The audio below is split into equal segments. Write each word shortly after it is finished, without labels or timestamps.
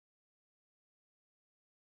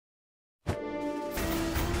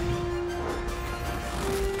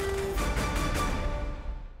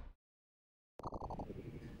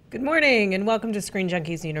Good morning and welcome to Screen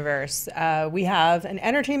Junkies Universe. We have an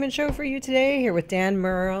entertainment show for you today here with Dan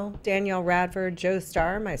Merle, Danielle Radford, Joe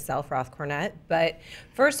Starr, myself, Roth Cornett. But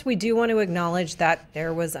first, we do want to acknowledge that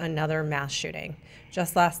there was another mass shooting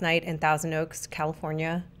just last night in Thousand Oaks,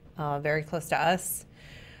 California, very close to us.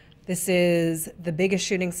 This is the biggest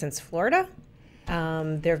shooting since Florida.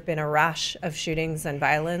 There have been a rash of shootings and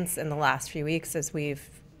violence in the last few weeks, as we've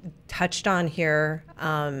touched on here.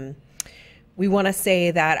 We want to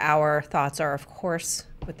say that our thoughts are, of course,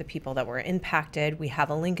 with the people that were impacted. We have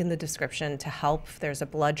a link in the description to help. There's a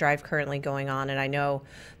blood drive currently going on, and I know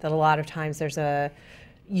that a lot of times there's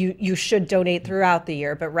you should donate throughout the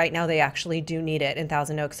year, but right now they actually do need it in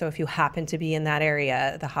Thousand Oaks. So if you happen to be in that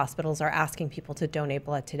area, the hospitals are asking people to donate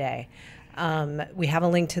blood today. We have a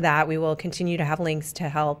link to that. We will continue to have links to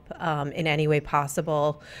help in any way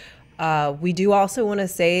possible. We do also want to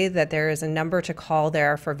say that there is a number to call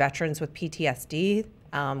there for veterans with PTSD.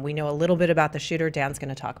 We know a little bit about the shooter. Dan's going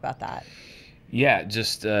to talk about that. Yeah,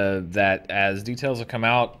 just that as details have come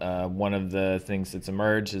out, one of the things that's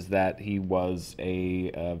emerged is that he was a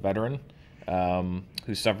veteran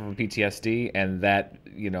who suffered from PTSD, and that,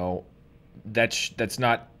 you know, that's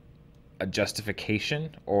not a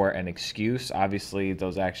justification or an excuse. Obviously,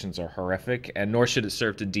 those actions are horrific, and nor should it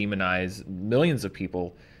serve to demonize millions of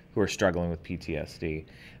people who are struggling with PTSD.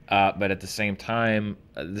 But at the same time,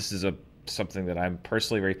 this is something that I'm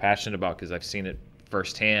personally very passionate about because I've seen it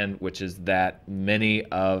firsthand, which is that many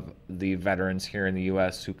of the veterans here in the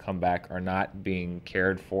U.S. who come back are not being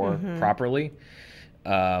cared for properly.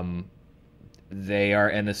 They are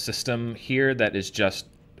in a system here that is just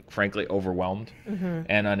frankly overwhelmed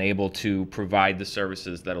and unable to provide the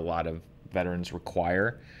services that a lot of veterans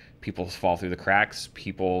require. People fall through the cracks.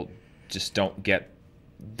 People just don't get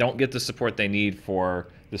the support they need for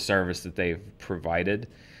the service that they've provided.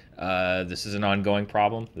 This is an ongoing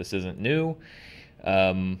problem. This isn't new.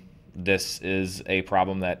 This is a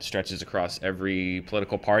problem that stretches across every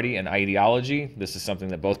political party and ideology. This is something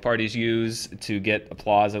that both parties use to get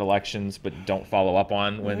applause at elections, but don't follow up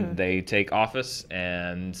on when they take office.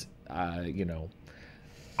 And, you know,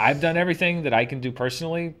 I've done everything that I can do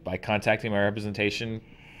personally by contacting my representation.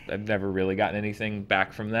 I've never really gotten anything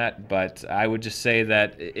back from that, but I would just say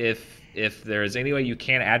that if there is any way you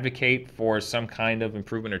can advocate for some kind of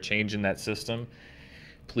improvement or change in that system,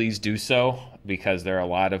 please do so, because there are a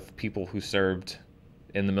lot of people who served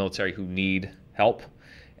in the military who need help.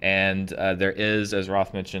 And there is, as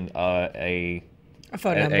Roth mentioned, a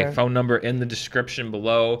phone number in the description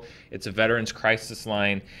below. It's a veterans crisis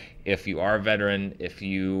line. If you are a veteran, if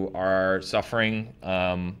you are suffering,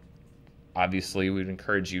 obviously, we'd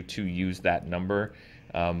encourage you to use that number,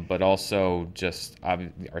 but also just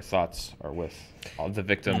our thoughts are with all the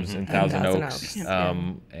victims in Thousand Oaks.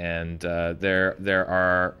 And there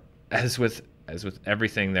are, as with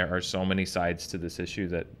everything, there are so many sides to this issue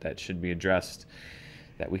that should be addressed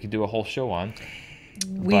that we could do a whole show on.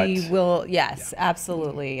 We will, yes,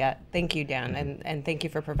 absolutely. Thank you, Dan, and thank you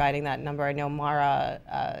for providing that number. I know Mara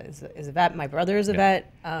is a vet. My brother is a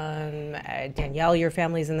vet. Danielle, your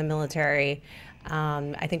family's in the military.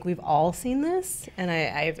 I think we've all seen this, and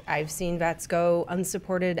I've seen vets go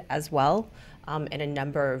unsupported as well, in a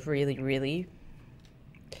number of really, really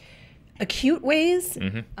acute ways,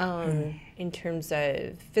 in terms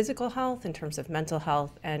of physical health, in terms of mental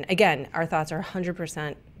health. And again, our thoughts are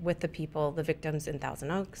 100% with the people, the victims in Thousand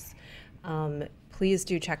Oaks. Please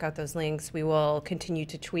do check out those links. We will continue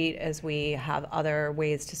to tweet as we have other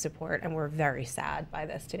ways to support, and we're very sad by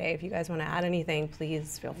this today. If you guys want to add anything,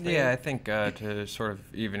 please feel free. Yeah, I think to sort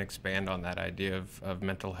of even expand on that idea of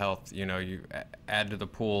mental health, you know, you add to the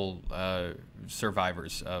pool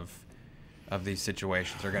survivors of these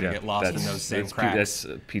situations are going to get lost in those same cracks.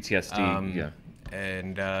 That's PTSD,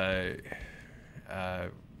 And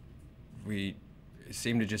we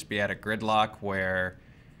seem to just be at a gridlock where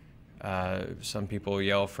some people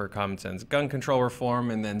yell for common sense gun control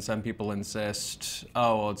reform, and then some people insist,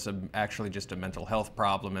 oh, well, it's actually just a mental health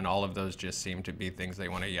problem, and all of those just seem to be things they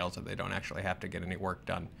want to yell so they don't actually have to get any work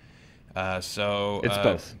done. So it's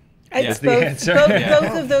both. It's both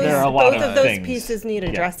of those pieces need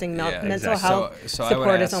addressing. Mental health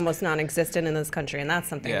support is almost non-existent in this country, and that's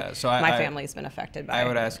something my family's been affected by. I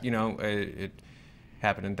would ask, you know, it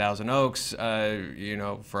happened in Thousand Oaks, you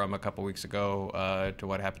know, from a couple weeks ago to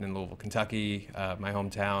what happened in Louisville, Kentucky, my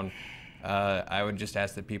hometown. I would just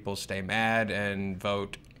ask that people stay mad and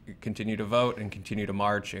continue to vote and continue to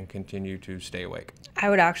march and continue to stay awake. I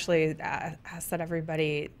would actually ask that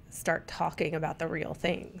everybody start talking about the real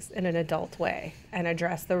things in an adult way and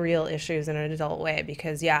address the real issues in an adult way,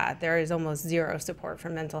 because there is almost zero support for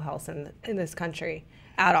mental health in this country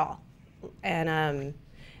at all. And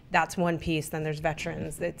that's one piece. Then there's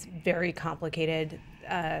veterans. It's very complicated.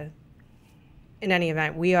 In any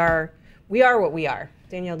event, we are what we are.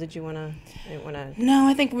 Danielle, did you want to? No,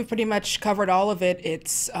 I think we pretty much covered all of it.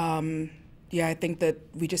 It's, yeah, I think that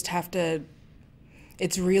we just have to,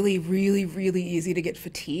 it's really, really, really easy to get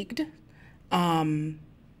fatigued.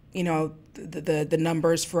 You know, the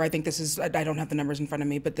numbers for, I think this is, I don't have the numbers in front of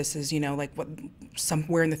me, but this is, you know, like what,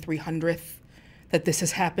 somewhere in the 300th that this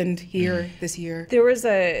has happened here this year. There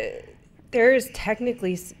is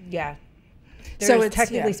technically, yeah. So it's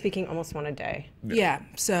technically speaking almost one a day. Yeah,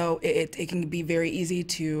 so it can be very easy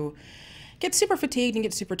to get super fatigued and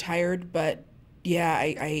get super tired, but yeah,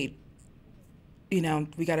 I you know,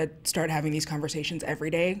 we got to start having these conversations every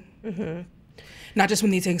day. Mm-hmm. Not just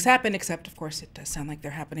when these things happen, except of course it does sound like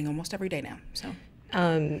they're happening almost every day now. So.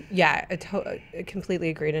 Yeah, I completely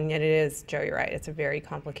agreed, and yet it is, Joe, you're right. It's a very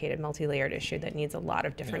complicated, multi-layered issue that needs a lot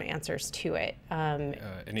of different answers to it.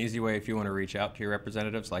 An easy way, if you want to reach out to your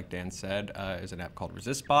representatives, like Dan said, is an app called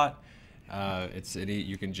ResistBot.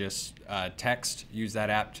 You can just use that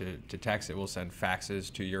app to text. It will send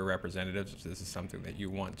faxes to your representatives if this is something that you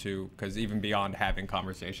want to, because even beyond having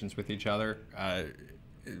conversations with each other,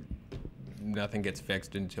 nothing gets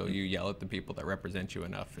fixed until you yell at the people that represent you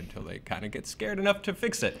enough, until they kind of get scared enough to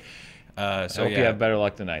fix it. So I hope you have better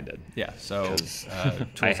luck than I did. Yeah, so tools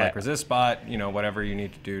like ResistBot, you know, whatever you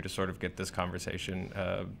need to do to sort of get this conversation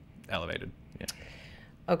elevated. Yeah.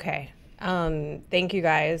 Okay. Thank you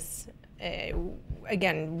guys.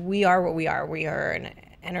 Again, we are what we are. We are an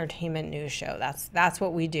entertainment news show. That's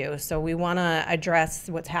what we do. So we want to address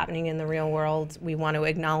what's happening in the real world. We want to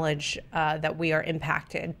acknowledge that we are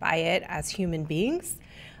impacted by it as human beings,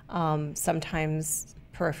 sometimes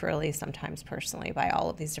peripherally, sometimes personally, by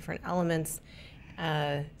all of these different elements.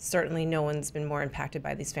 Certainly no one's been more impacted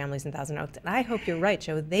by these families in Thousand Oaks. And I hope you're right,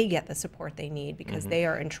 Joe. They get the support they need because they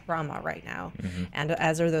are in trauma right now, and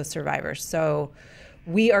as are those survivors. So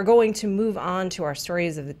we are going to move on to our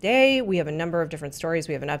stories of the day. We have a number of different stories.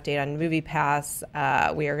 We have an update on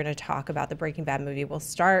MoviePass. We are going to talk about the Breaking Bad movie. We'll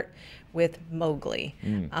start with Mowgli.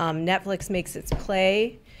 Netflix makes its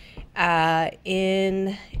play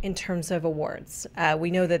in terms of awards. We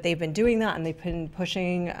know that they've been doing that and they've been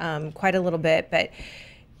pushing quite a little bit, but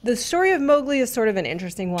the story of Mowgli is sort of an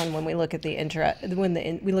interesting one when we look at the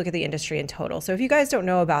industry in total. So if you guys don't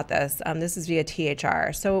know about this, this is via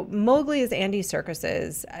THR. So Mowgli is Andy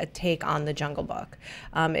Serkis's take on The Jungle Book.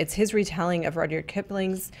 It's his retelling of Rudyard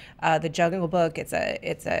Kipling's The Jungle Book. It's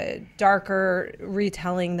a darker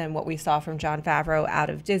retelling than what we saw from Jon Favreau out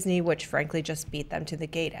of Disney, which frankly just beat them to the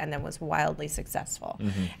gate and then was wildly successful.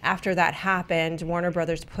 After that happened, Warner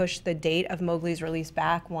Brothers pushed the date of Mowgli's release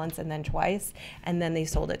back once and then twice, and then they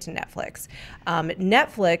sold it to Netflix.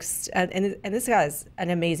 Netflix, and this has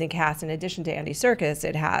an amazing cast. In addition to Andy Serkis,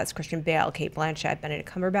 it has Christian Bale, Cate Blanchett, Benedict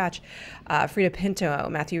Cumberbatch, Frida Pinto,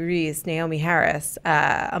 Matthew Rhys, Naomi Harris,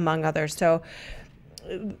 among others. So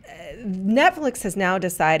Netflix has now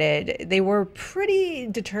decided, they were pretty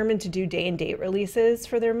determined to do day and date releases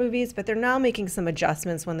for their movies, but they're now making some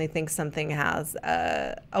adjustments when they think something has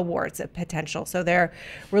awards potential. So they're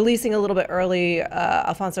releasing a little bit early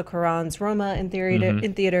Alfonso Cuarón's Roma in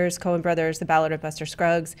theaters, Coen Brothers, The Ballad of Buster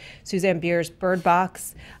Scruggs, Suzanne Bier's Bird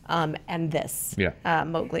Box, and this.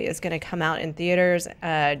 Mowgli is going to come out in theaters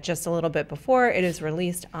just a little bit before it is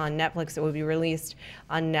released on Netflix. It will be released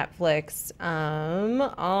on Netflix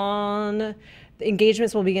the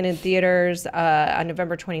engagements will begin in theaters on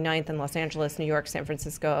November 29th in Los Angeles, New York, San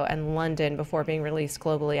Francisco, and London before being released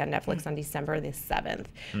globally on Netflix on December the 7th.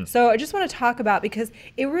 So I just want to talk about, because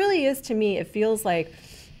it really is, to me, it feels like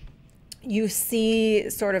you see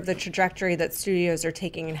sort of the trajectory that studios are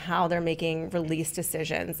taking and how they're making release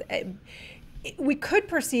decisions. We could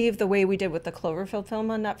perceive the way we did with the Cloverfield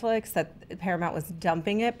film on Netflix, that Paramount was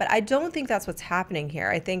dumping it, but I don't think that's what's happening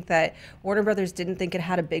here. I think that Warner Brothers didn't think it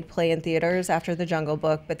had a big play in theaters after The Jungle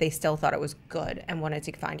Book, but they still thought it was good and wanted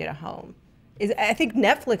to find it a home. I think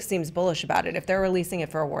Netflix seems bullish about it if they're releasing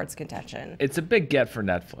it for awards contention. It's a big get for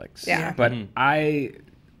Netflix. Yeah. But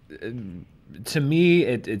to me,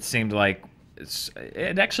 it seemed like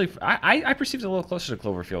it actually, I perceived it a little closer to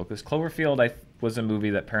Cloverfield, because Cloverfield was a movie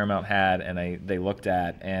that Paramount had and they looked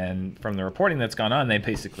at, and from the reporting that's gone on, they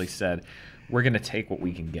basically said, we're going to take what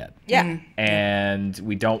we can get. Yeah. And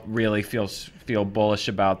we don't really feel bullish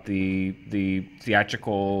about the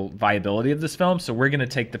theatrical viability of this film, so we're going to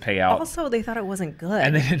take the payout. Also, they thought it wasn't good.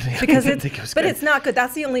 And they didn't because think it was but good. it's not good.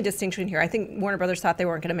 That's the only distinction here. I think Warner Brothers thought they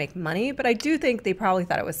weren't going to make money, but I do think they probably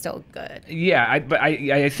thought it was still good. Yeah, but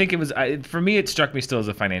I think it was, for me, it struck me still as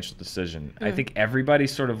a financial decision. I think everybody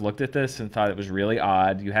sort of looked at this and thought it was really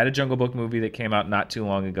odd. You had a Jungle Book movie that came out not too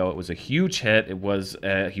long ago. It was a huge hit. It was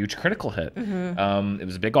a huge critical hit. It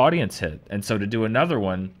was a big audience hit. And so to do another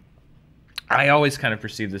one, I always kind of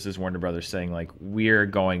perceived this as Warner Brothers saying, like, we're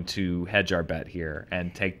going to hedge our bet here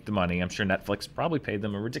and take the money. I'm sure Netflix probably paid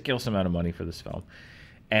them a ridiculous amount of money for this film.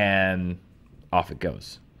 And off it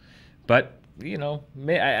goes. But, you know,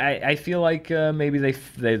 I feel like maybe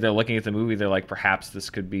they're looking at the movie. They're like, perhaps this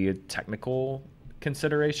could be a technical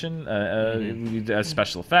consideration,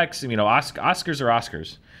 special effects. You know, Oscars are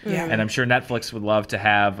Oscars. Yeah. And I'm sure Netflix would love to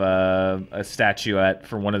have a statuette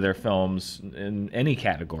for one of their films in any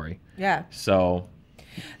category. Yeah. So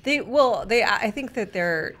I think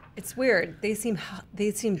that it's weird. They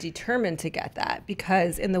seem determined to get that,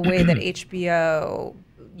 because in the way that HBO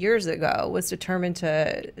years ago was determined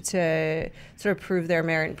to sort of prove their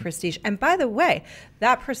merit and prestige. And by the way,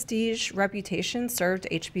 that prestige reputation served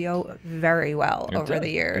HBO very well over the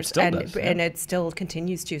years. And it still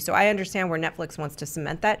continues to. So I understand where Netflix wants to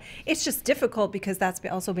cement that. It's just difficult because that's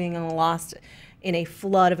also being lost in a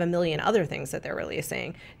flood of a million other things that they're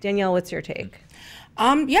releasing. Danielle, what's your take?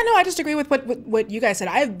 Yeah, no, I just agree with what you guys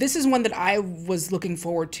said. This is one that I was looking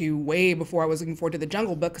forward to way before I was looking forward to the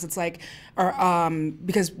Jungle Book, because it's like,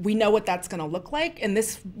 because we know what that's going to look like, and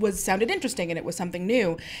this sounded interesting, and it was something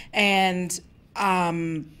new, and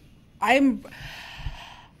I'm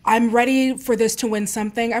ready for this to win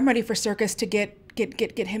something. I'm ready for Circus to get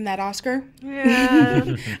him that Oscar.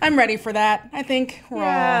 Yeah, I'm ready for that. I think we're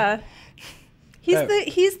all.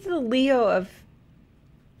 He's the Leo of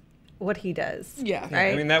what he does. Yeah.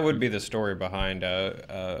 Right? I mean, that would be the story behind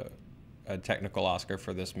a technical Oscar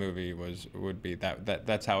for this movie. Would be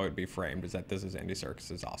that's how it would be framed, is that this is Andy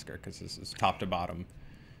Serkis's Oscar, because this is top to bottom.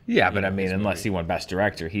 yeah, but I mean, unless he won Best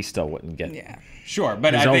Director, he still wouldn't get. Yeah. Sure,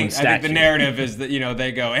 but I think the narrative is that, you know,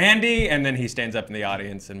 they go Andy, and then he stands up in the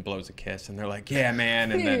audience and blows a kiss, and they're like, yeah,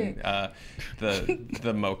 man, and then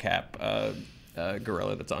the mocap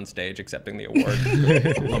gorilla that's on stage accepting the award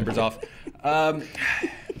lumbers off.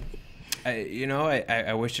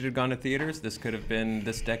 I wish it had gone to theaters. This could have been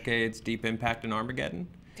this decade's Deep Impact and Armageddon.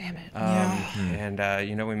 Damn it. And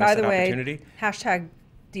we missed By the that way, opportunity. hashtag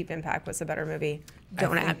Deep Impact was a better movie.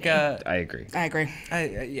 Don't at me. I agree. I agree.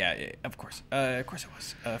 Yeah, of course. Of course it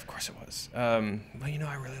was. Of course it was. Well, you know,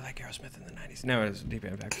 I really like Aerosmith in the 90s. No, it was Deep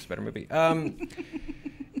Impact was a better movie.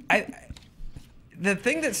 The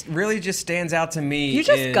thing that really just stands out to me You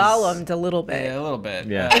just is... Gollumed a little bit. Yeah, a little bit.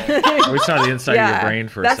 Yeah. We saw the inside of your brain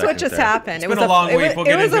for a second. That's what just happened. It's been a long week. We'll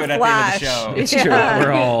get into it at the end of the show. It's true.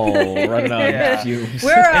 We're all running on fumes.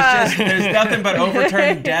 There's nothing but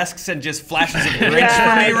overturned desks and just flashes of Grinch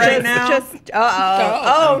for me right now.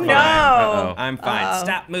 Oh, no. I'm fine.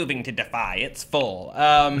 Stop moving to Defy. It's full.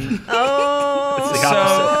 It's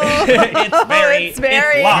It's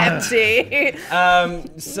very empty.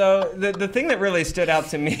 So the thing that really stood out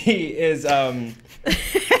to me is I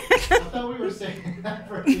thought we were saying that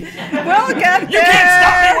for We'll get there. you can't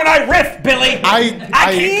stop me when I riff, Billy.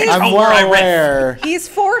 I'm well aware. He's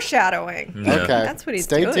foreshadowing. Okay. That's what he's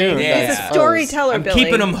Stay doing. tuned. Yeah. He's a storyteller, I'm Billy.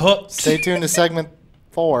 keeping them hooked. Stay tuned to segment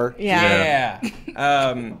 4. Yeah.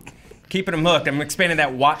 Keeping them hooked. I'm expanding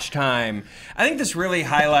that watch time. I think this really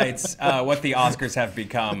highlights what the Oscars have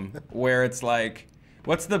become, where it's like,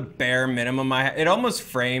 what's the bare minimum it almost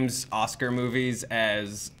frames Oscar movies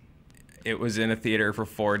as it was in a theater for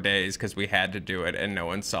 4 days because we had to do it and no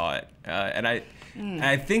one saw it. And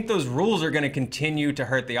I think those rules are going to continue to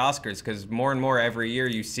hurt the Oscars, because more and more every year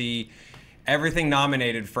you see everything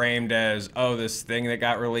nominated framed as, oh, this thing that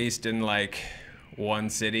got released in like one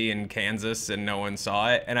city in Kansas and no one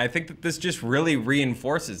saw it. And I think that this just really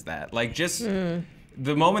reinforces that. Like, just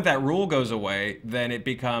the moment that rule goes away, then it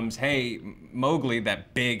becomes, hey, Mowgli,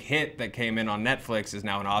 that big hit that came in on Netflix, is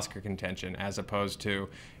now an Oscar contention, as opposed to,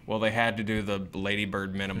 well, they had to do the Lady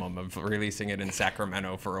Bird minimum of releasing it in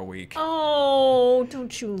Sacramento for a week. Oh,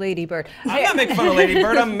 don't you, Lady Bird. I'm not making fun of Lady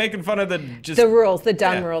Bird. I'm making fun of the rules, the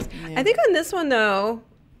dumb rules. Yeah. I think on this one, though,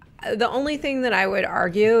 the only thing that I would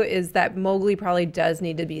argue is that Mowgli probably does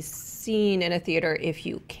need to be seen in a theater if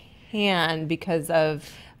you can, because of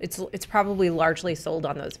it's probably largely sold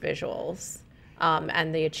on those visuals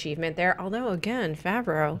and the achievement there. Although, again,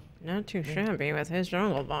 Favreau, not too shabby with his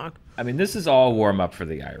Jungle Book. I mean, this is all warm up for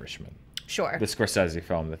The Irishman. Sure. the Scorsese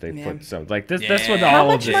film that they Yeah. put. So like this, that's what How all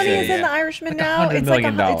much of this money is. is in The Irishman Like now? $100 It's like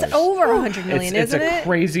million. it's over $100 million, It's isn't a it?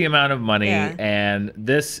 crazy amount of money, Yeah. and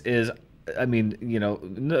this is. I mean,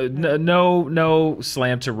 no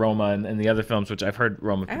slam to Roma and the other films, which I've heard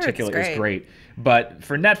Roma in I heard it's particular is great. great. But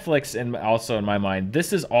for Netflix, and also in my mind,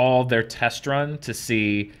 this is all their test run to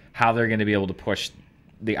see how they're going to be able to push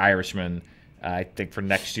The Irishman. I think for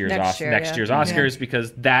next year's Next year, yeah. Oscars,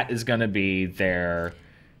 because that is going to be their,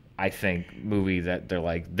 I think, movie that they're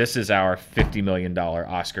like, this is our $50 million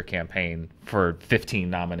Oscar campaign for 15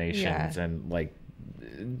 nominations, Yeah. and like.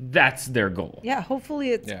 That's their goal. Yeah,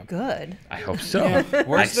 hopefully it's Yeah. good. I hope so.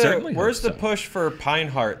 Where's certainly the hope so. push for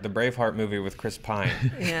Pineheart, the Braveheart movie with Chris Pine?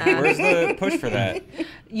 Yeah. Where's the push for that?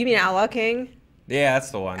 You mean Outlaw King? Yeah, that's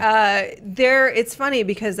the one. It's funny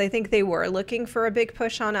because I think they were looking for a big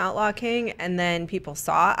push on Outlaw King, and then people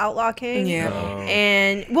saw Outlaw King. Yeah.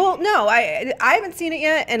 And well, no, I haven't seen it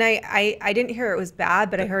yet, and I didn't hear it was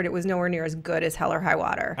bad, but I heard it was nowhere near as good as Hell or High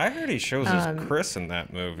Water. I heard he shows his Chris in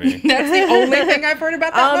that movie. That's the only thing I've heard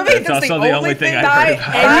about that movie. It's also the only thing I've heard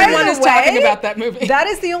about. Everyone is By the talking way, about that movie. That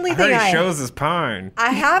is the only I heard thing he shows his pine.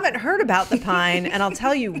 I haven't heard about the Pine, and I'll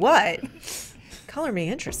tell you what. Color me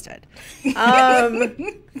interested.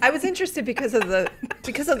 I was interested because of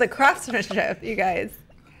the craftsmanship, you guys.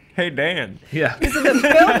 Hey, Dan. Yeah. Because of the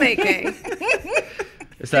filmmaking.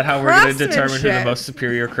 Is that how we're going to determine who the craftsmanship. most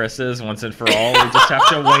superior Chris is once and for all? We just have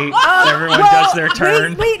to wait. Everyone does their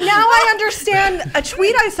turn. Wait, now I understand a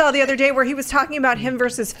tweet I saw the other day where he was talking about him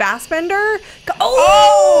versus Fassbender.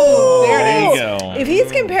 Oh! There you go. If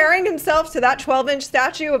he's comparing himself to that 12-inch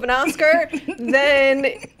statue of an Oscar, then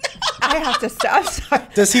I have to stop. Sorry.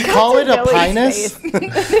 Does he call it a pinus?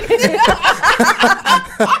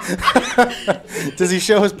 Does he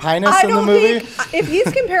show his pinus I in the don't movie? think if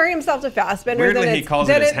he's comparing himself to Fassbender, Weirdly, then he it's, calls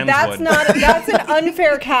then it his that's Hemswood. that's an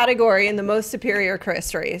unfair category in the most superior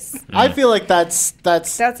Chris race. I feel like that's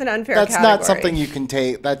That's an unfair not category. something you can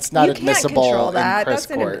take. That's not You can't admissible control that. in Chris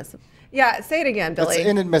That's court. inadmissible. Yeah, say it again, It's Billy.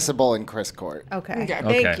 inadmissible in Chris court. Okay. Okay.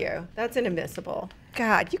 Thank Okay. you. That's inadmissible.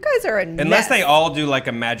 God, you guys are a Unless mess. they all do like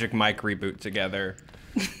a Magic Mike reboot together.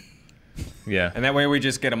 Yeah. And that way we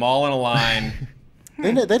just get them all in a line.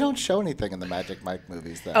 They don't show anything in the Magic Mike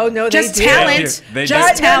movies, though. Oh no, Just they do. talent. They do.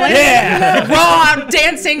 Just They- talent. Yeah. Raw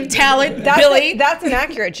dancing talent, That's Billy. that's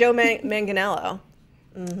inaccurate. Joe Manganiello.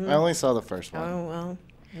 I only saw the first one. Oh well.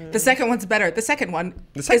 The second one's better. The second one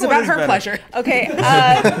The second is one about is her better. pleasure. Okay.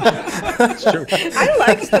 I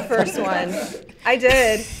liked the first one. I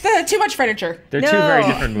did. Too much furniture. They're two very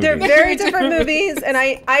different movies. They're very different movies, and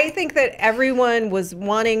I think that everyone was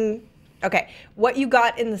wanting. Okay, what you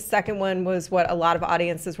got in the second one was what a lot of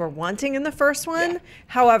audiences were wanting in the first one. Yeah.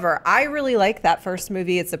 However, I really like that first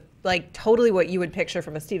movie. It's like totally what you would picture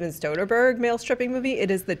from a Steven Soderbergh male stripping movie.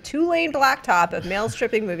 It is the two-lane blacktop of male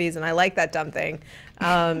stripping movies, and I like that dumb thing.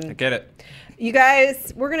 I get it. You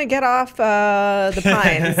guys, we're gonna get off the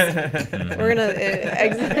pines. We're gonna.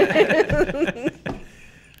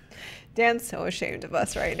 Dan's so ashamed of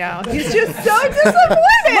us right now. He's just so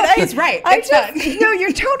disappointed. He's right. I It's just, fun. no,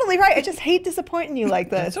 you're totally right. I just hate disappointing you like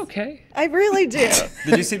this. It's okay. I really do.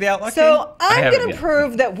 Did you see the Outlaw King? So I'm haven't going to yet.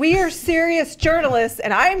 prove that we are serious journalists,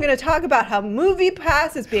 and I am going to talk about how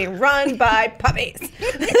MoviePass is being run by puppies.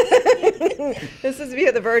 This is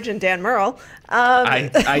via the Virgin Dan Merle. I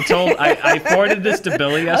forwarded this to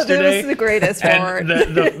Billy yesterday. This is the greatest forward.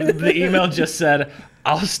 And the email just said,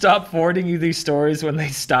 "I'll stop forwarding you these stories when they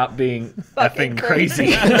stop being Fucking effing crazy."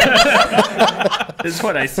 Is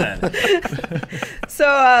what I said.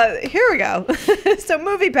 So here we go. So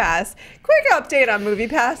MoviePass. Quick update on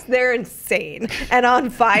MoviePass. They're insane and on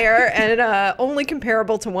fire and only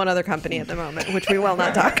comparable to one other company at the moment, which we will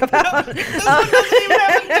not talk about.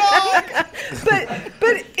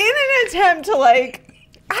 But in an attempt to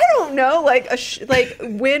I don't know,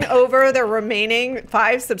 win over their remaining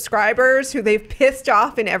 5 subscribers who they've pissed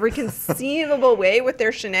off in every conceivable way with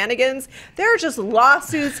their shenanigans. There are just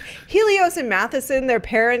lawsuits. Helios and Matheson, their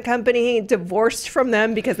parent company, divorced from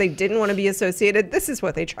them because they didn't want to be associated. This is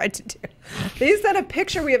what they tried to do. They sent a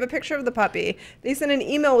picture. We have a picture of the puppy. They sent an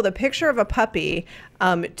email with a picture of a puppy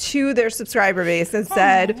to their subscriber base and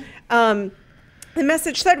said, the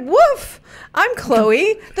message said, "Woof! I'm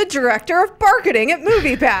Chloe, the director of marketing at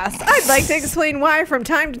MoviePass. I'd like to explain why from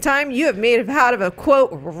time to time you have had a, quote,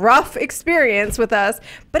 rough experience with us,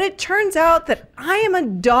 but it turns out that I am a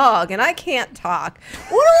dog and I can't talk.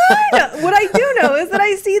 What I do know is that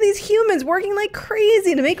I see these humans working like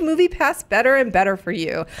crazy to make MoviePass better and better for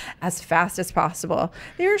you as fast as possible.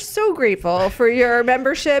 They are so grateful for your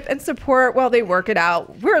membership and support while they work it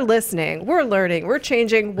out. We're listening, we're learning, we're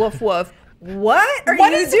changing, woof, woof. What are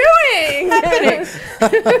What you is doing?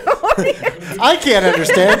 I can't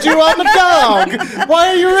understand you. I'm a dog. Why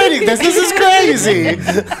are you reading this? This is crazy.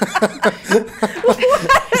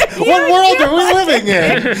 What world are we living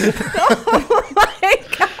in? Oh my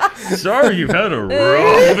God. Sorry, you've had a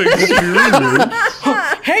rough experience.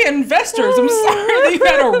 Hey, investors, I'm sorry that you've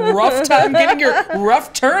had a rough time getting your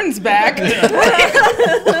rough turns back.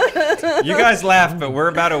 You guys laugh, but we're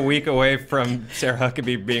about a week away from Sarah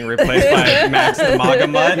Huckabee being replaced by Max the MAGA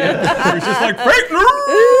Mutt. It's just like, fake news!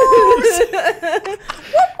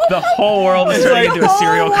 The whole world is turning into a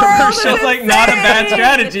cereal commercial. It's like not a bad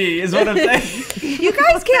strategy, is what I'm saying. You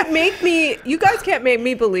guys can't make me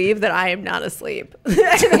believe that I am not asleep.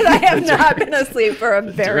 That I have not been asleep for a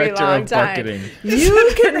very Director long of time. marketing.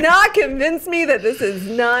 You cannot convince me that this is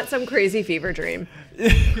not some crazy fever dream.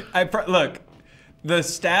 Look, the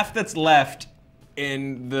staff that's left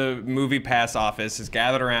in the MoviePass office is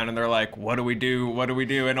gathered around and they're like, what do we do? What do we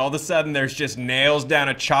do? And all of a sudden there's just nails down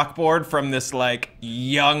a chalkboard from this like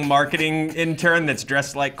young marketing intern that's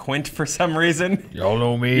dressed like Quint for some reason. Y'all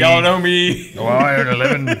know me. Y'all know me. Oh, I earn a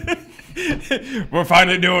living. We're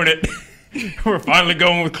finally doing it. We're finally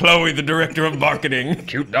going with Chloe, the director of marketing.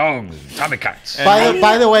 Cute dogs, Tommy cats.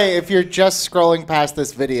 By the way, if you're just scrolling past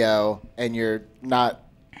this video and you're not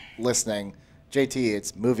listening, JT,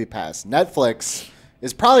 it's MoviePass. Netflix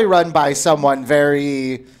is probably run by someone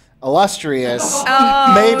very illustrious.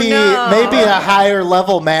 Oh, maybe a higher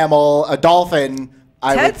level mammal, a dolphin.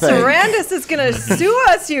 I Ted would think. Sarandis is gonna sue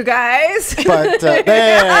us, you guys. But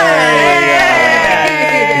there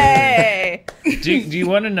Hey! Do you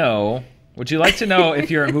want to know? Would you like to know if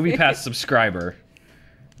you're a MoviePass subscriber?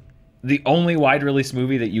 The only wide release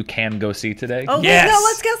movie that you can go see today. Oh Yes. no!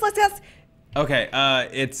 Let's guess. Let's guess. Okay,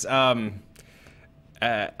 it's I'm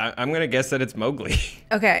gonna guess that it's Mowgli.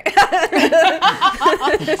 Okay.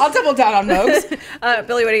 I'll double down on Mogs.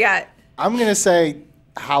 Billy, what do you got? I'm gonna say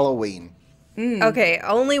Halloween. Okay,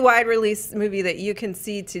 only wide release movie that you can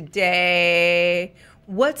see today.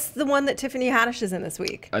 What's the one that Tiffany Haddish is in this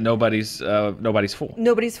week? Nobody's Fool.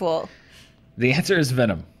 Nobody's Fool. The answer is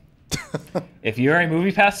Venom. If you're a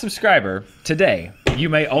MoviePass subscriber today, you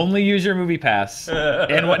may only use your MoviePass.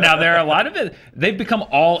 And now there are a lot of it. They've become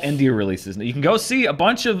all indie releases. You can go see a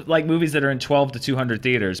bunch of like movies that are in 12 to 200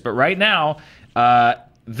 theaters, but right now,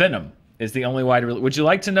 Venom is the only wide release. Would you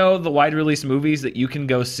like to know the wide release movies that you can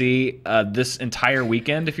go see this entire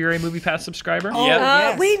weekend if you're a MoviePass subscriber? Yep.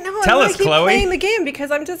 yes. Wait, no. Tell I us, keep Chloe. playing the game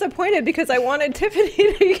because I'm disappointed because I wanted Tiffany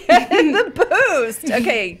to get the boost.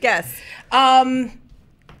 Okay, guess.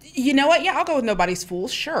 You know what? Yeah, I'll go with Nobody's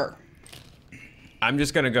Fools. Sure. I'm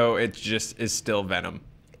just gonna go. It just is still Venom.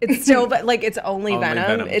 It's still like it's only Only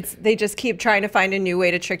Venom. Venom. They just keep trying to find a new way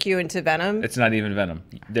to trick you into Venom. It's not even Venom.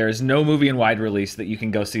 There is no movie in wide release that you can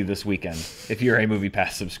go see this weekend if you're a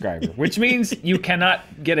MoviePass subscriber, which means you cannot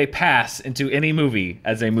get a pass into any movie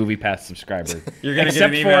as a MoviePass subscriber. You're gonna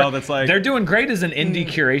Except get an email for that's like, they're doing great as an indie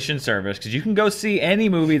curation service because you can go see any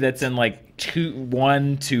movie that's in like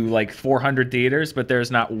 1 to like 400 theaters, but there's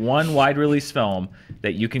not one wide release film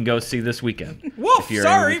that you can go see this weekend. Woof, if you're a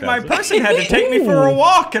sorry, MoviePass my subscriber. person had to take me for a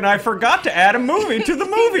walk, and I forgot to add a movie to the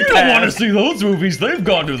movie. You don't want to see those movies. They've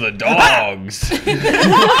gone to the dogs.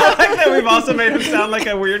 I like that we've also made him sound like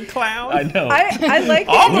a weird clown. I know. I like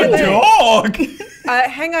the I'm idea a that- dog.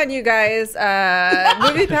 hang on, you guys.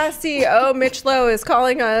 MoviePass CEO Mitch Lowe is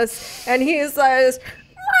calling us, and he says,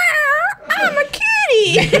 "I'm a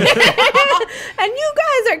kitty," and you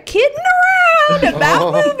guys are kidding around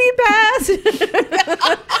about MoviePass,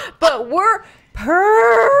 but we're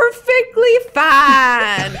perfectly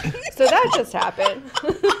fine. So that just happened.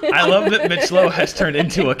 I love that Mitch Lowe has turned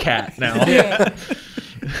into a cat now. Yeah.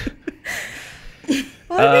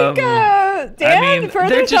 I think, Dan, I mean, further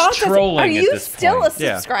they're just thoughts? trolling Are at you this still point. a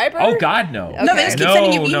Yeah. subscriber? Oh God, no. No, they just keep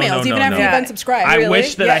sending you emails even after you've no. unsubscribed. I Really?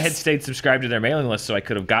 wish that I Yes. had stayed subscribed to their mailing list so I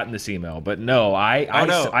could have gotten this email. But no, I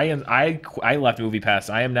left MoviePass.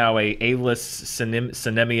 I am now a A-list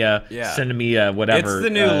cinemia whatever. It's the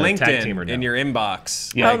new tag teamer LinkedIn now. in your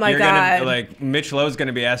inbox. Yeah. Oh my you're God. Gonna, like Mitch Lowe's going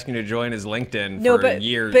to be asking you to join his LinkedIn No, for but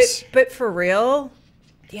years. but for real,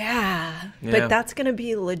 yeah. Yeah. But that's gonna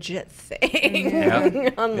be a legit thing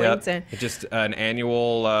Yep. on Yep. LinkedIn. It's just an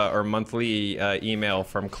annual or monthly email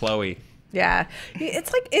from Chloe. Yeah,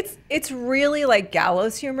 it's like it's really like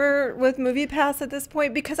gallows humor with MoviePass at this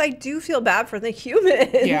point because I do feel bad for the humans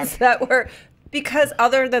Yeah. that were. Because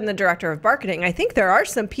other than the director of marketing, I think there are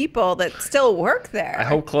some people that still work there. I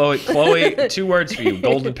hope Chloe, 2 words for you,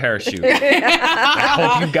 golden parachute. I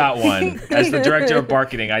hope you got one. As the director of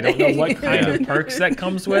marketing, I don't know what kind of perks that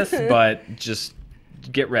comes with, but just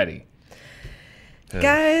get ready.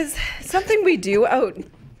 Guys, something we do. Oh,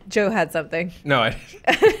 Joe had something. No, I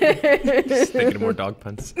just thinking of more dog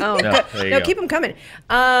puns. Oh, No, there you no, go. keep them coming.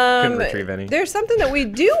 Couldn't retrieve any. There's something that we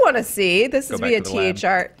do want to see. This Go is back via to the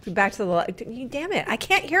lab. THR. Back to the lab. Damn it. I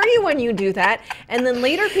can't hear you when you do that. And then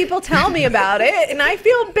later people tell me about it, and I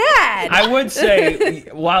feel bad. I would say,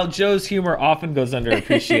 while Joe's humor often goes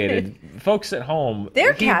underappreciated, folks at home,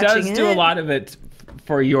 They're he catching does do a it. lot of it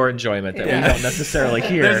for your enjoyment that we don't necessarily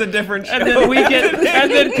hear. There's a different show.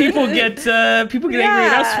 and then people get angry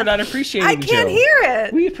at us for not appreciating I can't Joe. hear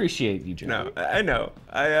it. We appreciate you, Joe. No, I know.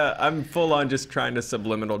 I'm full on just trying to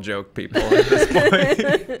subliminal joke people at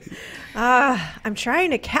this point. I'm trying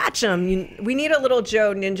to catch them. We need a little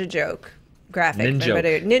Joe ninja joke graphic.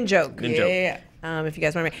 Ninjoke. Ninjoke. Ninjoke. Yeah. If you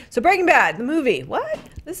guys want to. So Breaking Bad, the movie. What?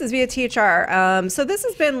 This is via THR. So this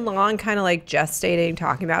has been long, kind of like gestating,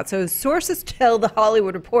 talking about. So sources tell the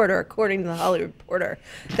Hollywood Reporter, according to the Hollywood Reporter,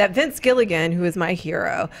 that Vince Gilligan, who is my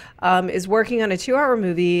hero, is working on a 2-hour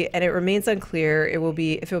movie, and it remains unclear if it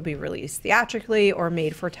will be released theatrically or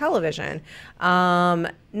made for television.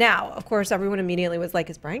 Now, of course, everyone immediately was like,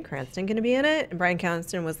 is Bryan Cranston going to be in it? And Bryan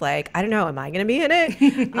Cranston was like, I don't know, am I going to be in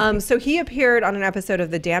it? So he appeared on an episode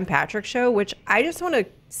of The Dan Patrick Show, which I just want to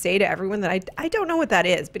say to everyone that I don't know what that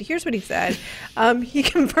is, but here's what he said. He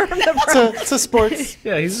confirmed that. It's a sports.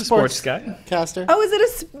 Yeah, he's a sports guy. Caster. Oh, is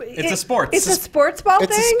it It's a sports. It's a sports ball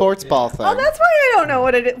It's thing? a sports ball thing. Oh, that's why I don't know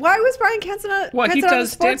what it is. Why was Bryan Cranston on Well, he Cranston on the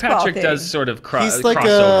does. Dan sports ball Patrick thing? does sort of He's like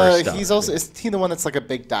crossover stuff. he's also is he the one that's like a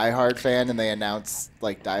big Die Hard fan and they announce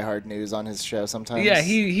like Die Hard news on his show sometimes? Yeah,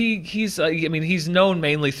 he's. I mean, he's known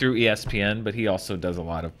mainly through ESPN, but he also does a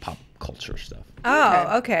lot of pop culture stuff.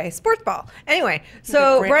 Oh, okay. Sports ball. Anyway,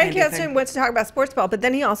 so great Bryan Andy Cranston thing. went to talk about sports ball, but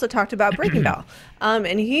then he also talked about Breaking Ball.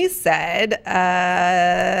 And he said,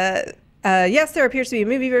 yes, there appears to be a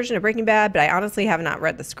movie version of Breaking Bad, but I honestly have not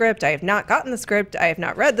read the script. I have not gotten the script. I have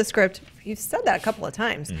not read the script. You've said that a couple of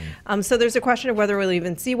times. So there's a question of whether we'll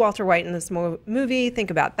even see Walter White in this movie. Think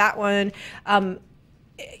about that one.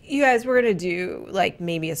 You guys, we're going to do like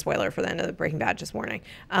maybe a spoiler for the end of the Breaking Bad, just warning.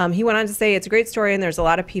 He went on to say it's a great story, and there's a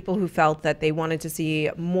lot of people who felt that they wanted to see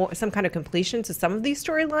some kind of completion to some of these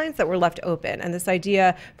storylines that were left open. And this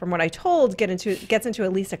idea, from what I told, gets into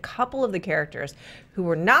at least a couple of the characters who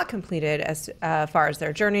were not completed as far as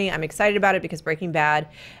their journey. I'm excited about it because Breaking Bad,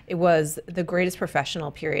 it was the greatest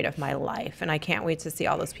professional period of my life, and I can't wait to see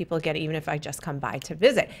all those people again, even if I just come by to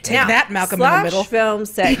visit. Take that, Malcolm in the Slash Middle. Film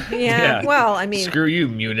said, yeah, well, I mean, Screw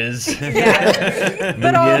you, Muniz. yeah.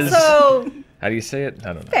 But Muniz. also, How do you say it?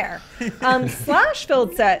 I don't know. fair. Slash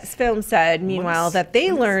Film said, meanwhile, that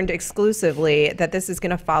they learned exclusively that this is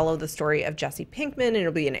going to follow the story of Jesse Pinkman, and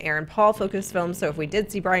it'll be an Aaron Paul focused film. So if we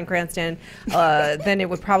did see Bryan Cranston, then it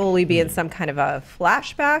would probably be in some kind of a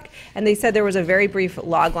flashback. And they said there was a very brief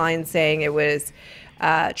log line saying it was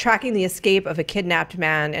tracking the escape of a kidnapped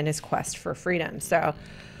man and his quest for freedom. So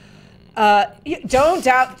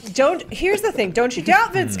here's the thing, don't you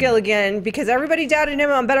doubt Vince Gilligan, because everybody doubted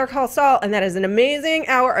him on Better Call Saul, and that is an amazing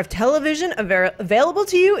hour of television available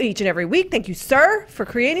to you each and every week. Thank you, sir, for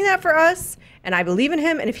creating that for us, and I believe in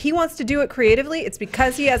him, and if he wants to do it creatively, it's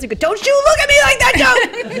because he has a good... Don't you look at me like that, Joe!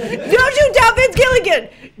 Don't you doubt Vince Gilligan!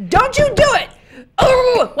 Don't you do it!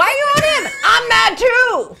 Oh, why are you on him? I'm mad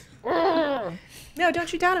too! Urgh. No,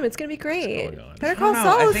 don't you doubt him. It's going to be great. Better Call I don't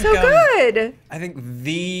know. Saul I is think, so good. I think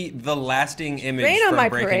the lasting image Rain on my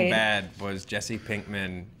from Breaking parade. Bad was Jesse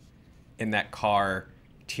Pinkman in that car,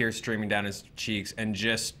 tears streaming down his cheeks, and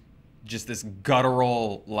just this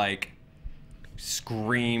guttural like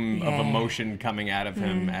scream of emotion coming out of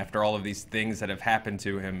him after all of these things that have happened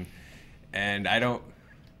to him. And I don't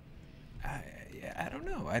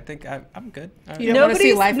know. I think I'm good. You don't want to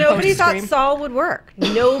see Nobody thought Scream? Saul would work.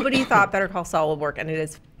 Nobody thought Better Call Saul would work, and it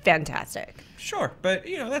is fantastic. Sure, but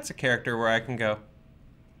that's a character where I can go,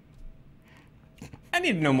 I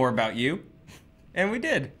need to know more about you. And we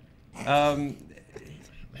did. Yeah,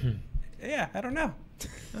 I don't know.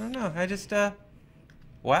 I just,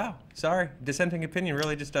 wow. Sorry. Dissenting opinion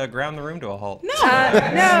really just ground the room to a halt. No,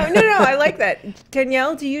 I like that.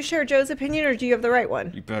 Danielle, do you share Joe's opinion, or do you have the right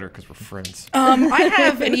one? You better, because we're friends. I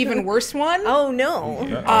have an even worse one. Oh, no.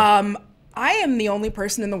 I am the only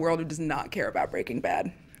person in the world who does not care about Breaking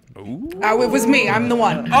Bad. Ooh. It was me. I'm the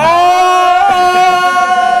one. Oh!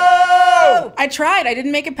 I tried. I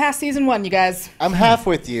didn't make it past season 1, you guys. I'm half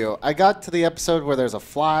with you. I got to the episode where there's a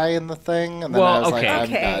fly in the thing, and then I was like, I'm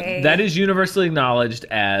done. That is universally acknowledged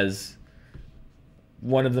as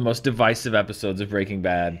one of the most divisive episodes of Breaking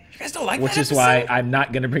Bad. You guys don't like which that is why episode? I'm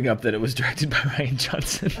not going to bring up that it was directed by Ryan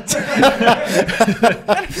Johnson.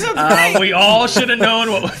 We all should have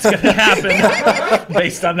known what was going to happen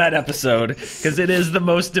based on that episode, because it is the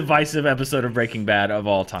most divisive episode of Breaking Bad of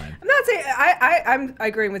all time. I'm not saying I'm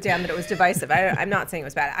agreeing with Dan that it was divisive. I'm not saying it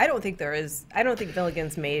was bad. I don't think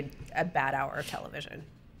Gilligan's made a bad hour of television.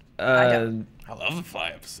 I love the Fly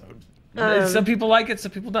episode. Some people like it,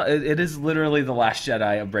 some people don't. It is literally the Last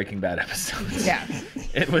Jedi of Breaking Bad episodes. Yeah.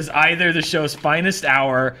 It was either the show's finest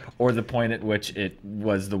hour or the point at which it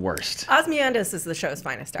was the worst. Ozymandias is the show's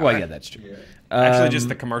finest hour. Well, yeah, that's true. Actually, just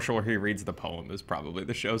the commercial where he reads the poem is probably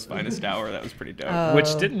the show's finest hour. That was pretty dope.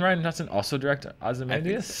 Which didn't Ryan Johnson also direct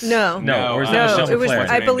Ozymandias? No. No, or is it No, Michelle it was. McLaren?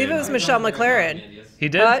 I believe it was Michelle McLaren. He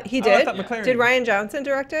did? He Oh, did. I thought McLaren Did did. Ryan Johnson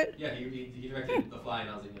direct it? Yeah, he directed The Fly and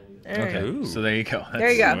Ozymandias. Okay, Ooh. so there you go.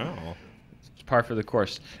 There you go. Wow. It's par for the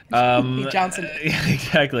course. Johnson. Yeah,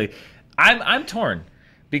 exactly. I'm torn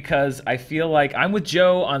because I feel like I'm with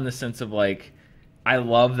Joe on the sense of like I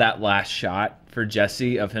love that last shot for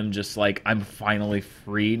Jesse of him just like I'm finally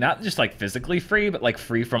free, not just like physically free, but like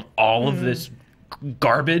free from all of this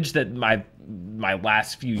garbage that my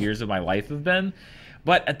last few years of my life have been.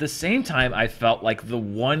 But at the same time, I felt like the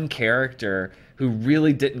one character who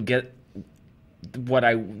really didn't get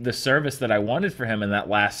the service that I wanted for him in that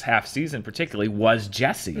last half season particularly was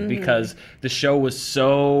Jesse, because the show was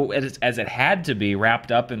so, as it had to be,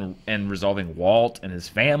 wrapped up in resolving Walt and his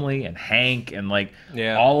family and Hank and like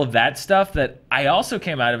all of that stuff, that I also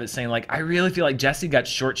came out of it saying like I really feel like Jesse got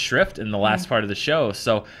short shrift in the last part of the show.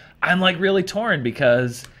 So I'm like really torn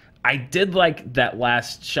because I did like that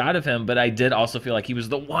last shot of him, but I did also feel like he was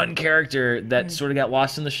the one character that sort of got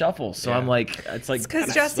lost in the shuffle. So I'm like, it's like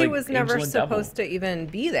Because Jesse was never supposed to even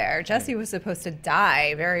be there. Jesse was supposed to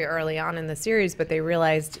die very early on in the series, but he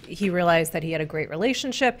realized that he had a great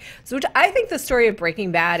relationship. So which I think the story of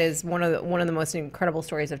Breaking Bad is one of the most incredible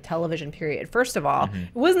stories of television. Period. First of all,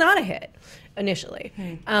 it was not a hit initially.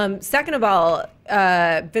 Second of all,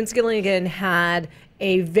 Vince Gilligan had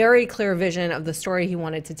a very clear vision of the story he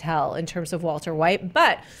wanted to tell in terms of Walter White,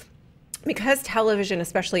 but because television,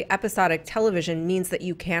 especially episodic television, means that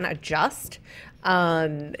you can adjust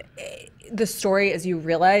the story as you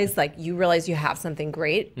realize you have something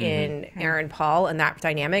great in Aaron Paul and that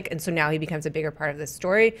dynamic, and so now he becomes a bigger part of the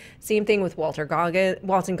story. Same thing with Walton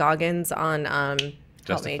Goggins on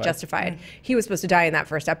Justified. He was supposed to die in that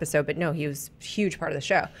first episode, but no, he was a huge part of the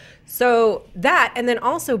show. So that, and then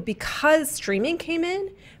also because streaming came in,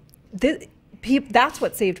 that's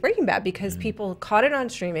what saved Breaking Bad, because people caught it on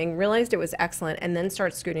streaming, realized it was excellent, and then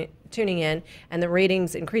started tuning in, and the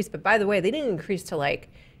ratings increased. But by the way, they didn't increase to like,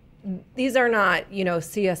 these are not,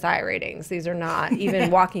 CSI ratings. These are not even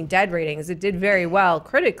Walking Dead ratings. It did very well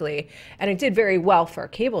critically, and it did very well for a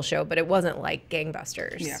cable show, but it wasn't like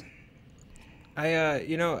gangbusters. Yeah.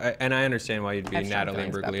 And I understand why you'd be I have strong Natalie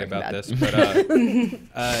feelings about Imbruglia Breaking about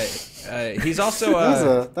this, but he's also.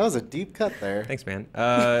 That was a deep cut there. Thanks, man.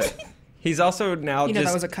 He's also now You know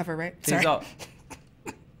just. that was a cover, right? He's Sorry.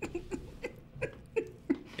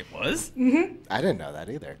 It was? I didn't know that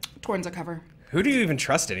either. Torn's a cover. Who do you even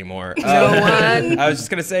trust anymore? No one. I was just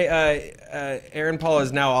gonna say, Aaron Paul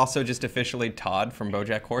is now also just officially Todd from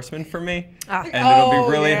BoJack Horseman for me, and it'll be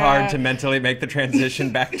really hard to mentally make the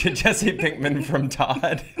transition back to Jesse Pinkman from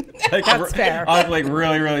Todd. That's fair. Like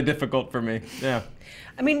really, really difficult for me. Yeah.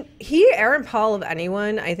 I mean, Aaron Paul of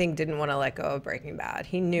anyone, I think, didn't want to let go of Breaking Bad.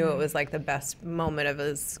 He knew it was like the best moment of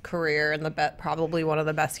his career and probably one of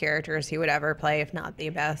the best characters he would ever play, if not the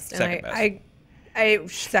best. Second best. I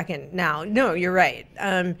second now. No, you're right.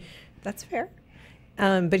 That's fair.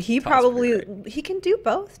 But he can do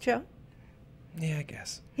both, Joe. Yeah, I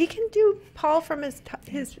guess. He can do Paul from his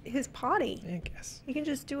potty. Yeah, I guess. He can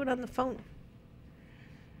just do it on the phone.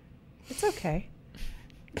 It's okay.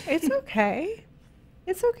 It's okay.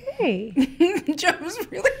 It's okay. Joe's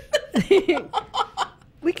really.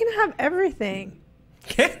 We can have everything.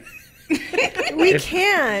 We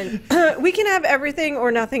can have everything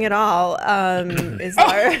or nothing at all. Is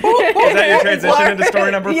that your transition into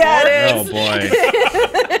story number 4? Yeah, it Oh is. boy.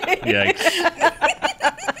 Yikes.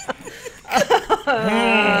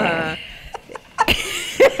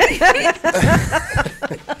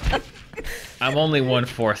 I'm only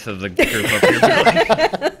 1/4 of the group up here,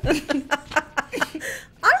 Billy.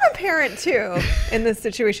 I'm a parent too in this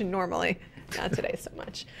situation normally. Not today so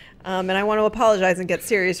much. And I want to apologize and get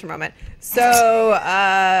serious for a moment. So,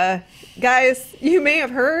 guys, you may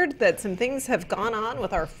have heard that some things have gone on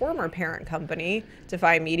with our former parent company,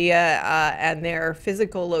 Defy Media, and their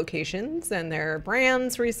physical locations and their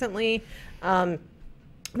brands recently.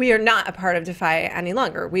 we are not a part of Defy any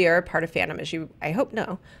longer. We are a part of Fandom, as you, I hope,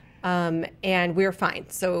 know. And we're fine.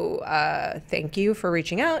 So thank you for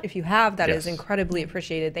reaching out. If you have, that is incredibly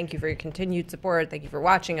appreciated. Thank you for your continued support. Thank you for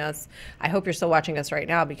watching us. I hope you're still watching us right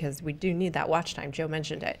now because we do need that watch time. Joe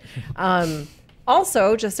mentioned it.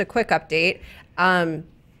 Also, just a quick update.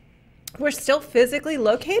 We're still physically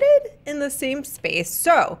located in the same space.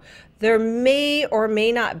 So there may or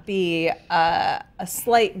may not be a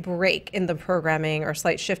slight break in the programming or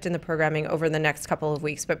slight shift in the programming over the next couple of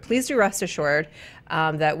weeks. But please do rest assured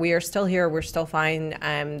that we are still here. We're still fine.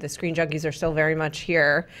 The Screen Junkies are still very much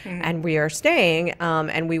here, and we are staying.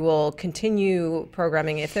 And we will continue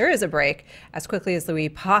programming if there is a break as quickly as we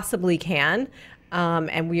possibly can.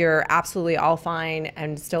 And we are absolutely all fine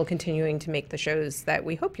and still continuing to make the shows that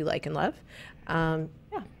we hope you like and love.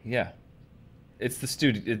 Yeah. It's the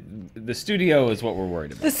studio. The studio is what we're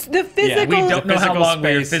worried about. The physical. We don't know how long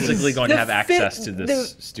we're space physically going to have access to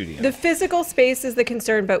this the studio. The physical space is the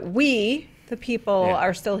concern, but we, the people,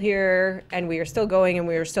 are still here, and we are still going, and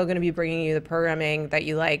we are still going to be bringing you the programming that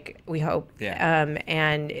you like, we hope.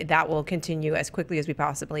 And that will continue as quickly as we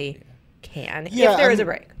possibly can, if there is a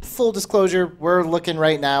break. Full disclosure, we're looking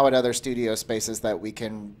right now at other studio spaces that we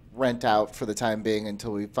can rent out for the time being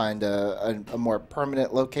until we find a more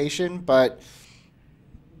permanent location, but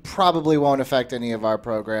probably won't affect any of our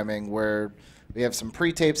programming. We have some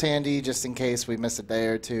pre-tapes handy just in case we miss a day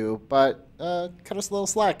or two, but cut us a little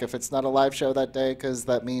slack if it's not a live show that day, because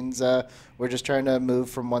that means we're just trying to move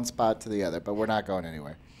from one spot to the other, but we're not going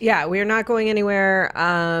anywhere. Yeah, we are not going anywhere.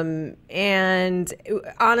 And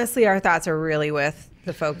honestly, our thoughts are really with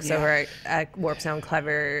the folks over at Warp Sound,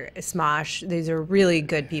 Clever, Smosh. These are really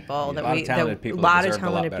good people. A lot of talented people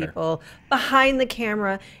Behind the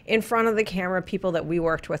camera, in front of the camera, people that we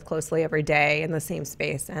worked with closely every day in the same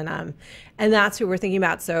space. And that's who we're thinking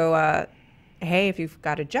about. So, hey, if you've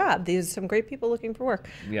got a job, these are some great people looking for work.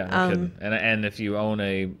 Yeah, no kidding. And if you own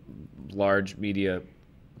a large media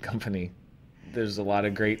company, there's a lot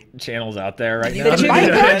of great channels out there right now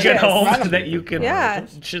that you can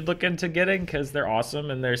should look into getting, because they're awesome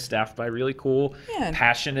and they're staffed by really cool,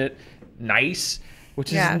 passionate, nice,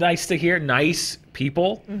 which is nice to hear, nice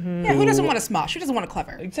people. Yeah, who doesn't want a Smosh? Who doesn't want a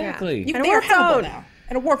Clever? Exactly. And They're helpful now.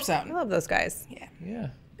 And a Warp Zone. I love those guys. Yeah.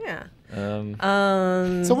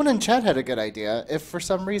 Someone in chat had a good idea. If for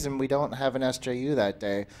some reason we don't have an SJU that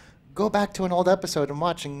day, go back to an old episode and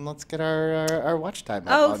watch, and let's get our watch time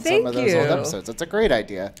up on some of those old episodes. That's a great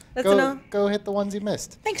idea. Go hit the ones you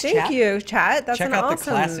missed. Thanks, Thank you, chat. That's Check out the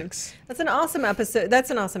classics. That's an awesome episode. That's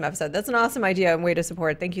an awesome episode. That's an awesome idea and way to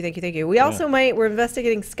support. Thank you. We also we're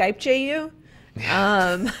investigating Skype JU.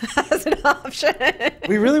 As an option.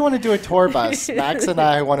 We really want to do a tour bus. Max and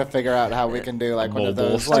I want to figure out how we can do like one of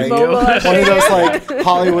those Hollywood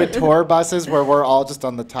tour buses where we're all just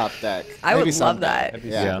on the top deck. I would love that. I'd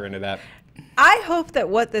be super into that. I hope that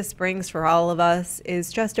what this brings for all of us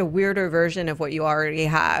is just a weirder version of what you already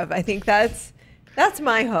have. I think that's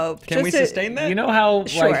my hope. Can we sustain that? You know how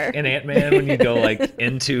like in Ant-Man when you go like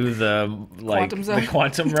into the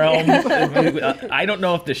quantum realm? I don't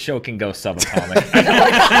know if this show can go subatomic.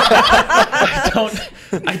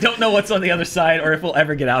 I don't know what's on the other side or if we'll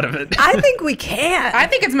ever get out of it. I think we can. I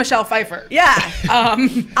think it's Michelle Pfeiffer. Yeah.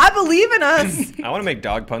 I believe in us. I want to make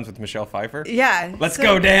dog puns with Michelle Pfeiffer. Yeah. Let's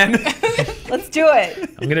go, Dan. Let's do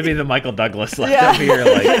it. I'm gonna be the Michael Douglas left up here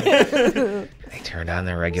like they turned on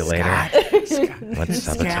the regulator. What's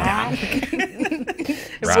subatomic?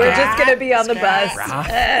 We're just gonna be on the bus.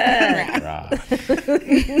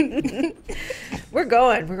 We're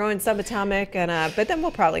going subatomic, and but then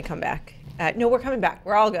we'll probably come back. No, we're coming back.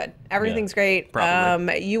 We're all good. Everything's great.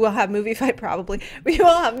 Probably. You will have movie fight probably. We will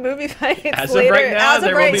have movie fights As later. Of right now,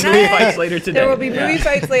 there will be movie fights later today. There will be movie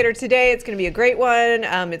fights later today. It's going to be a great one.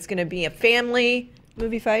 It's going to be a family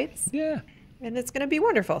movie fights. Yeah. And it's going to be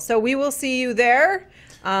wonderful. So we will see you there.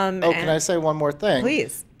 Can I say one more thing?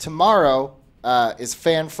 Please. Tomorrow is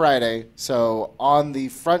Fan Friday. So on the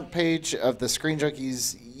front page of the Screen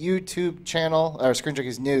Junkies YouTube channel, or Screen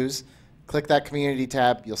Junkies News, click that community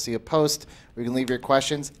tab. You'll see a post where you can leave your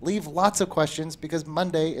questions. Leave lots of questions because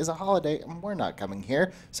Monday is a holiday and we're not coming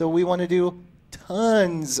here. So we want to do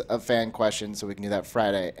tons of fan questions so we can do that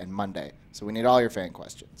Friday and Monday. So we need all your fan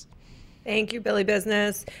questions. Thank you, Billy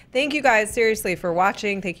Business. Thank you guys, seriously, for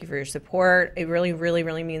watching. Thank you for your support. It really, really,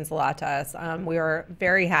 really means a lot to us. We are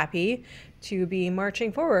very happy to be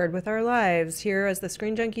marching forward with our lives here as the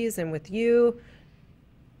Screen Junkies and with you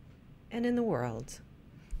and in the world.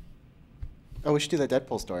 Oh, we should do the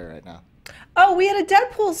Deadpool story right now. Oh, we had a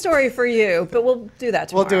Deadpool story for you, but we'll do that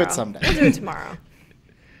tomorrow. We'll do it someday. We'll do it tomorrow.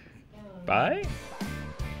 Bye.